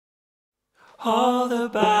All the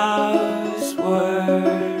boughs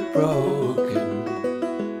were broken,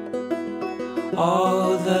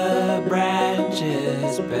 all the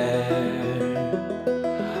branches bare,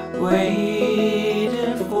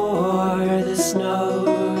 waiting for the snow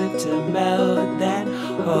to melt that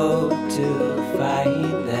hope to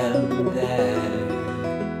find them there.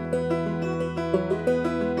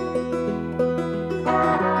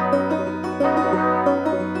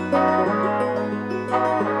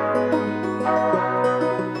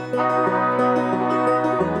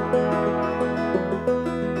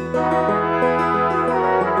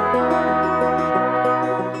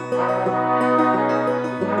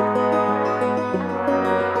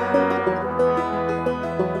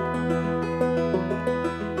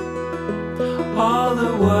 All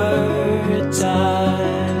the words unopened,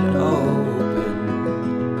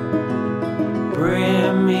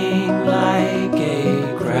 brimming like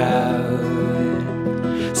a crowd,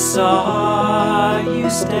 saw you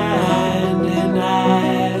standing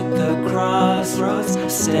at the crossroads,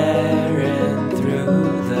 staring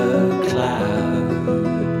through the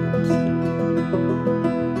clouds.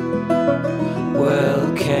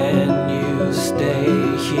 Well, can you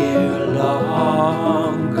stay here longer?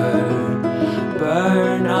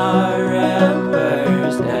 Burn our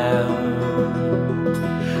embers down,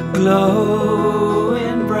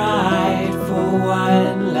 glowing bright for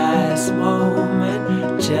one last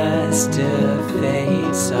moment, just to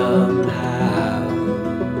fade somehow.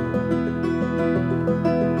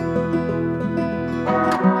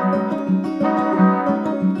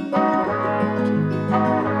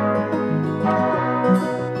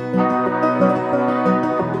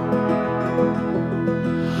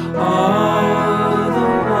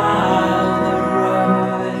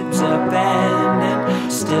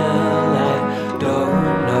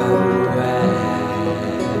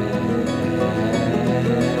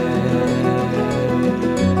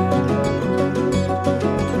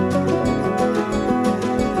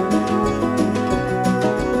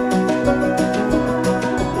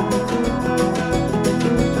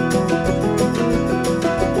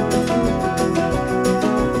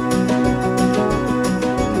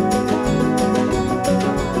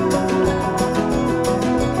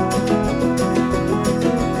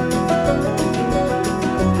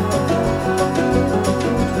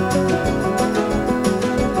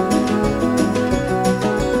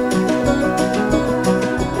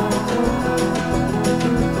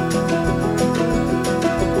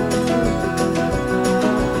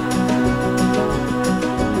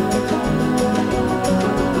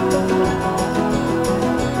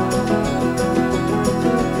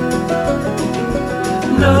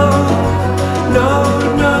 No, no,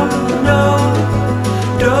 no, no,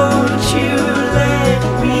 don't you let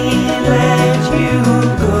me let you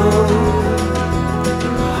go.